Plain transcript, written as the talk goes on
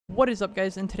What is up,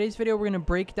 guys? In today's video, we're going to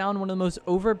break down one of the most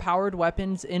overpowered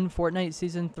weapons in Fortnite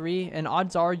Season 3, and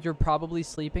odds are you're probably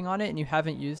sleeping on it and you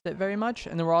haven't used it very much.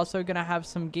 And then we're also going to have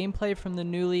some gameplay from the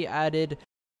newly added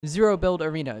Zero Build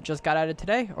Arena. It just got added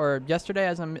today, or yesterday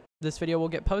as this video will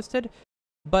get posted.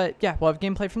 But yeah, we'll have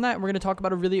gameplay from that, and we're going to talk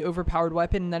about a really overpowered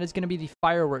weapon, and that is going to be the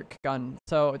Firework gun.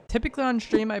 So typically on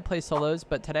stream, I play solos,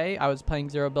 but today I was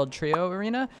playing Zero Build Trio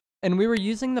Arena. And we were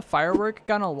using the Firework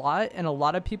gun a lot, and a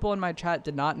lot of people in my chat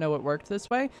did not know it worked this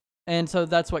way. And so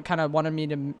that's what kind of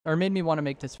made me want to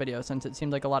make this video, since it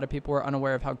seemed like a lot of people were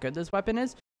unaware of how good this weapon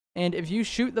is. And if you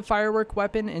shoot the Firework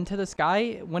weapon into the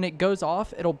sky, when it goes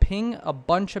off, it'll ping a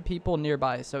bunch of people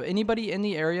nearby. So anybody in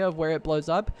the area of where it blows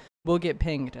up will get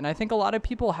pinged. And I think a lot of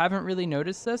people haven't really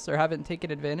noticed this or haven't taken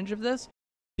advantage of this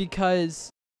because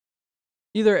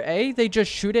either A, they just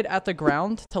shoot it at the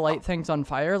ground to light things on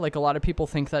fire. Like, a lot of people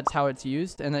think that's how it's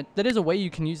used, and that is a way you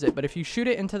can use it. But if you shoot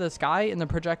it into the sky and the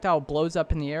projectile blows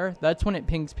up in the air, that's when it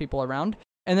pings people around.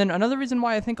 And then another reason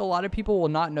why I think a lot of people will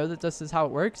not know that this is how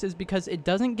it works is because it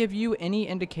doesn't give you any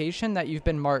indication that you've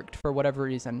been marked for whatever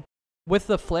reason. With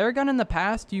the flare gun in the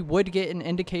past, you would get an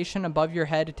indication above your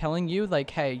head telling you,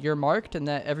 like, hey, you're marked, and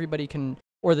that everybody can,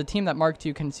 or the team that marked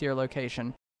you can see your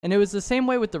location. And it was the same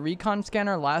way with the recon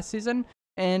scanner last season.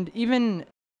 And even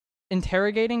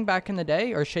interrogating back in the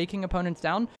day, or shaking opponents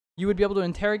down, you would be able to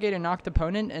interrogate a knocked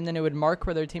opponent, and then it would mark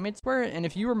where their teammates were. And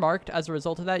if you were marked as a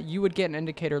result of that, you would get an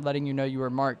indicator letting you know you were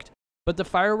marked. But the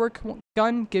Firework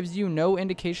gun gives you no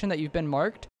indication that you've been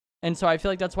marked. And so I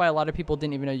feel like that's why a lot of people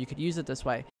didn't even know you could use it this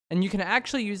way. And you can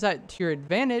actually use that to your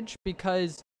advantage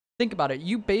because, think about it,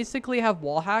 you basically have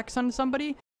wall hacks on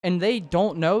somebody, and they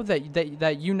don't know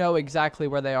that you know exactly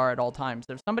where they are at all times.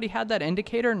 If somebody had that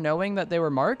indicator knowing that they were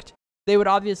marked, they would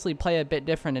obviously play a bit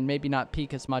different and maybe not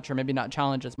peek as much or maybe not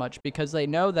challenge as much because they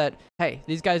know that, hey,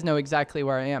 these guys know exactly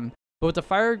where I am. But with the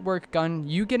Firework gun,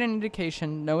 you get an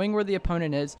indication knowing where the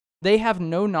opponent is. They have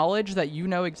no knowledge that you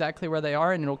know exactly where they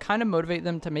are, and it'll kind of motivate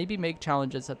them to maybe make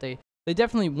challenges that they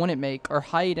definitely wouldn't make, or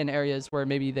hide in areas where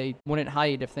maybe they wouldn't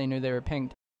hide if they knew they were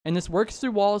pinged. And this works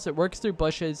through walls, it works through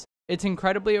bushes. It's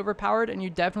incredibly overpowered, and you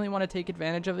definitely want to take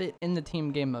advantage of it in the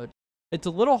team game mode. It's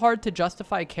a little hard to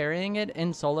justify carrying it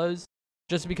in solos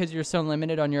just because you're so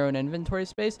limited on your own inventory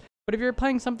space. But if you're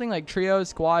playing something like trios,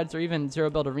 squads, or even Zero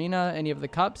Build Arena, any of the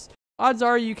cups, odds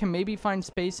are you can maybe find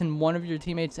space in one of your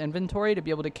teammates' inventory to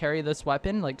be able to carry this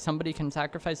weapon. Like, somebody can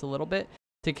sacrifice a little bit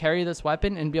to carry this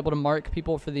weapon and be able to mark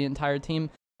people for the entire team.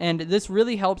 And this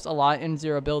really helps a lot in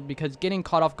Zero Build because getting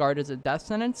caught off guard is a death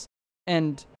sentence,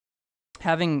 and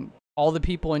having all the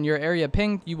people in your area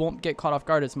pinged, you won't get caught off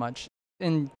guard as much.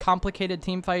 In complicated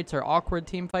team fights or awkward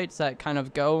team fights that kind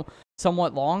of go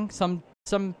somewhat long, some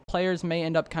players may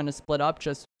end up kind of split up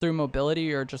just through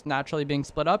mobility or just naturally being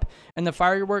split up. And the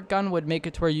Firework gun would make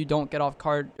it to where you don't get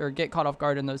caught off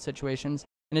guard in those situations.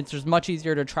 And it's just much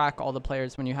easier to track all the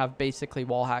players when you have basically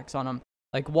wall hacks on them.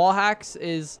 Like, wall hacks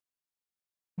is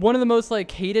one of the most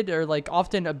hated or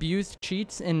often abused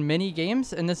cheats in many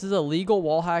games, and this is a legal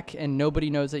wall hack and nobody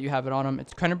knows that you have it on them.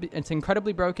 It's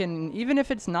incredibly broken, and even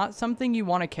if it's not something you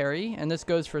want to carry, and this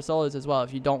goes for solos as well,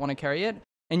 if you don't want to carry it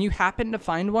and you happen to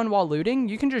find one while looting,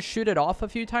 you can just shoot it off a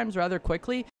few times rather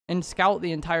quickly and scout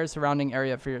the entire surrounding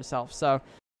area for yourself. So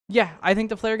yeah, I think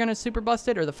the flare gun is super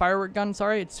busted, or the Firework gun,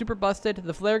 sorry, it's super busted.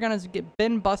 The flare gun has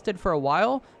been busted for a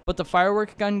while, but the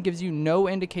Firework gun gives you no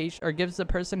indication, or gives the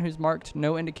person who's marked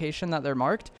no indication that they're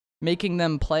marked, making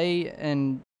them play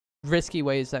in risky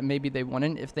ways that maybe they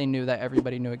wouldn't if they knew that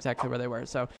everybody knew exactly where they were.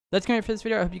 So that's going to be it for this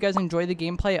video. I hope you guys enjoy the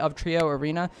gameplay of Trio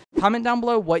Arena. Comment down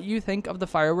below what you think of the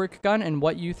Firework gun and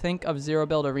what you think of Zero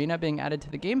Build Arena being added to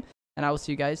the game, and I will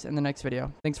see you guys in the next video.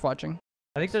 Thanks for watching.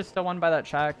 I think there's still one by that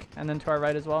shack, and then to our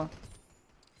right as well.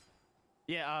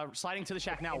 Yeah, sliding to the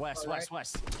shack now, west.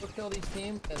 We'll kill these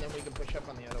teams, and then we can push up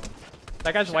on the other one.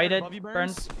 That guy's whited,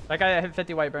 burns. That guy hit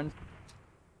 50 white burns.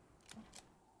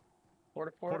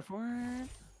 Porta fort.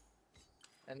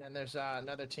 And then there's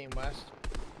another team west.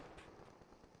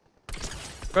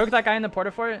 Broke that guy in the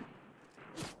porta fort.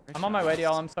 I'm on my way to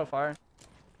y'all, I'm so far.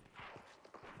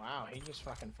 Wow, he just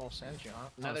fucking full sends you, huh?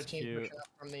 Another team pushing up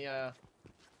from the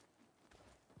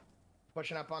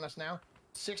pushing up on us now.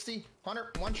 60,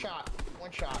 100, one shot.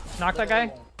 Knock that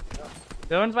guy.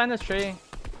 The other one's behind this tree.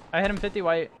 I hit him 50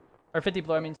 white. Or 50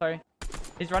 blue, I mean, sorry.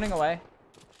 He's running away.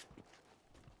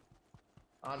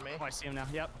 On me. Oh, I see him now.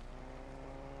 Yep.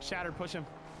 Shattered, push him.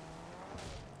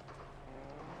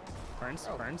 Burns.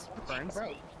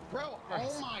 Bro,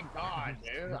 oh my god,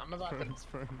 dude. I'm about to...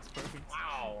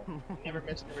 Wow. Never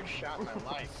missed a shot in my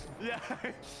life. Yeah.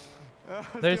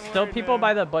 There's still people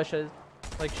by the bushes,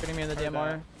 shooting me in the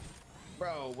DMR.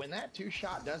 Bro, when that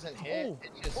 2-shot doesn't hit, it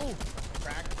just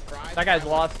fried. That guy's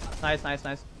lost. Nice, nice,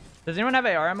 nice. Does anyone have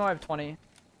AR ammo? I have 20.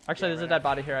 Actually, there's a dead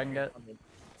body here I can get.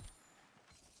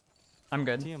 I'm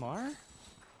good. DMR?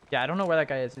 Yeah, I don't know where that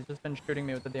guy is. He's just been shooting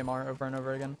me with the DMR over and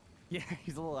over again. Yeah,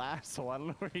 he's a little asshole. I don't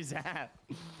know where he's at.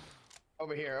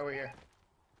 Over here, over here.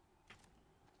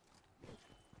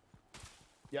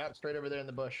 Yep, straight over there in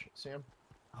the bush. See him?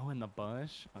 Oh, in the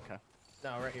bush? Okay.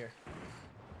 No, right here.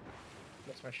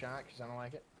 That's my shot because I don't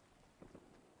like it.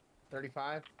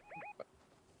 35.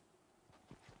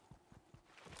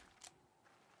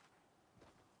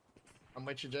 I'm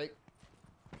with you, Jake.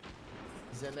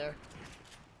 He's in there.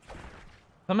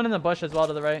 Someone in the bush as well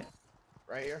to the right.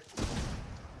 Right here.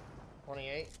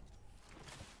 28.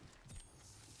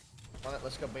 On it,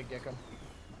 let's go big dick him.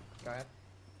 Go ahead.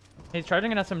 He's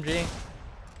charging an SMG.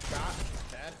 Shot.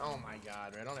 Dead. Oh my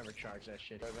god, man. Don't ever charge that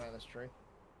shit. Go behind this tree.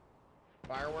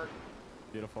 Firework.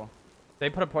 Beautiful. They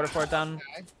put a porta fort down.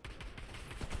 Okay.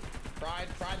 Pride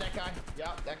that guy.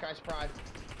 Yep, that guy's pride.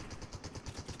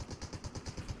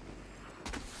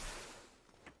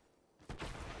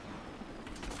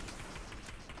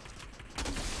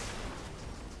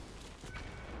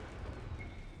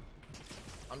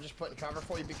 I'm just putting cover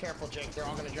for you. Be careful, Jake. They're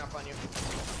all gonna jump on you.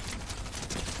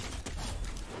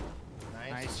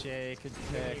 Nice, Jake. Good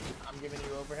pick. I'm giving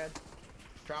you overhead.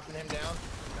 Dropping him down.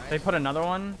 Nice. They put another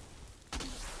one.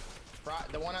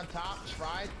 The one on top is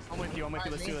fried. I'm with you. I'm with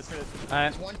you. Let's do it. Let's do it.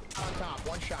 Alright. There's one on top.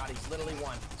 One shot. He's literally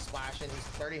one. Splashing. He's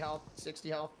 30 health, 60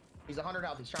 health. He's 100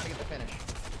 health. He's trying to get the finish.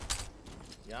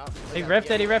 Yup. He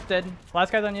rifted. He rifted.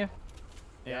 Last guy's on you.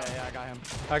 Yeah, yeah, I got him.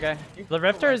 Okay. The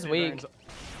rifter is weak.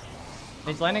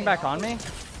 He's landing back on me.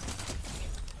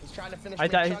 He's trying to finish. He's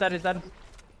dead. He's dead.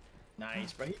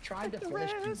 Nice, bro. He tried to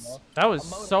finish me, bro. That was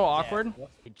so awkward.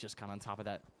 He just got on top of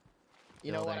that.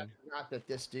 You know what? I building. forgot that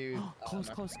this dude. Close,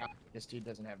 I close. forgot This dude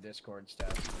doesn't have Discord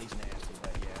stuff. He's nasty,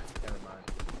 but yeah, never mind.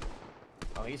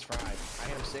 Oh, he's fried. I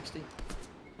hit him 60.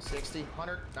 60.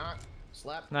 100. Knock.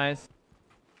 Slept. Nice.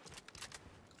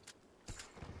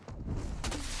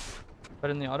 Put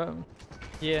in the auto.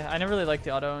 Yeah, I never really liked the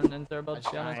auto in Zero build,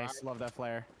 to be honest. Nice. Love that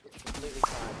flare. It's completely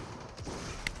fried.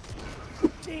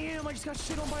 Damn, I just got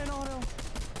shit on by an auto.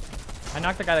 I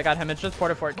knocked the guy that got him. It's just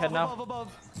porta fort kid now.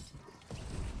 Above.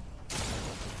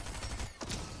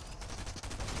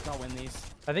 I'll win these.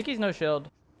 I think he's no shield.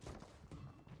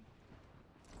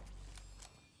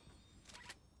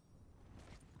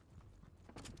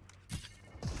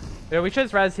 Yeah, we should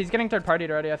just res. He's getting third partied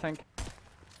already, I think.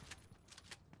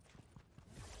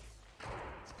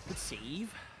 Good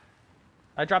save.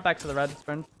 I dropped back to the red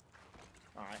sprint.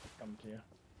 All right, coming to you.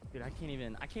 Dude, I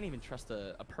can't even trust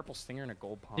a purple stinger and a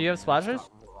gold pump. Do you have man. I splashers?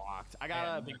 just got rocked. I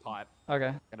got a big pot.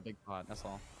 Okay. Got a big pot. That's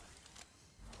all.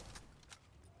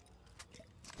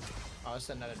 Oh, let's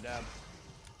send another dub.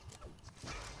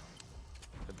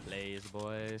 The blaze,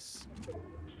 boys.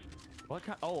 What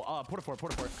kind? Oh, porta fort.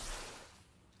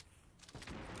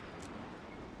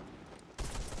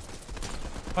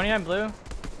 29 blue.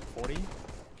 40.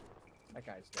 That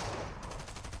guy's dead.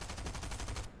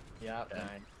 Yep, 9.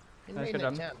 He Nice, made good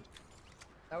an job. attempt.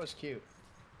 That was cute.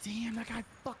 Damn, that guy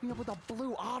fucked me up with a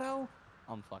blue auto.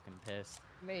 I'm fucking pissed.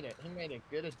 He made it. He made a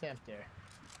good attempt there.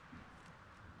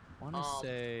 Wanna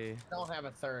say Don't have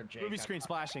a third, Jake. movie screen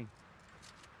splashing.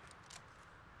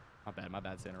 My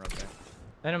bad to interrupt there.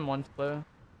 Hit him once blue.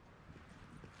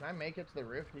 Can I make it to the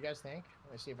roof? You guys think?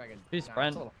 Let me see if I can. He's Nah, sprint.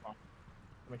 it's a little far.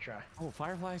 Let me try. Oh,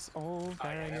 fireflies. Oh, Oh,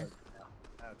 there yeah, I there go. we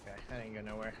go. Okay, I didn't go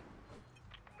nowhere.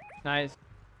 Nice.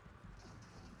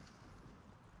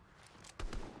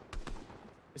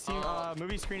 I see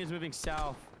movie screen is moving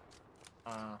south.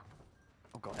 Uh,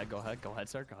 Oh, go ahead,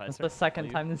 sir. Go ahead, That's sir. the second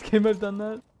Please. time this game I've done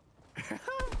that.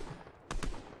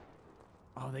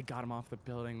 Oh, they got him off the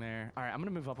building there. All right, I'm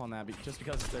gonna move up on that just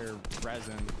because they're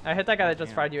resin. I hit that guy that just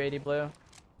Damn. fried you 80 blue.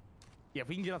 Yeah, if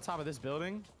we can get on top of this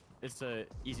building, it's a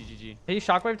easy GG. He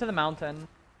shockwave to the mountain.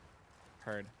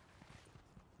 Heard.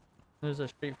 There's a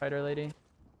Street Fighter lady.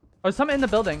 Oh, some in the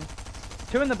building.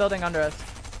 2 in the building under us.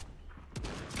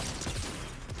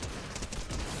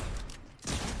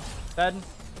 Dead.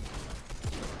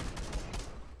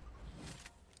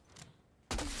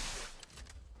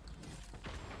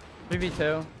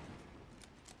 V2.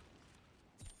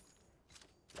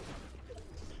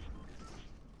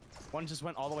 One just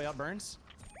went all the way up, Burns.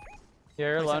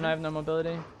 You're alone. 27? I have no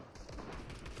mobility.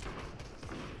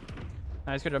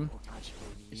 Nice, good job. Oh, gosh,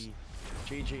 baby.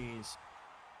 GG's.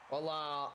 Well,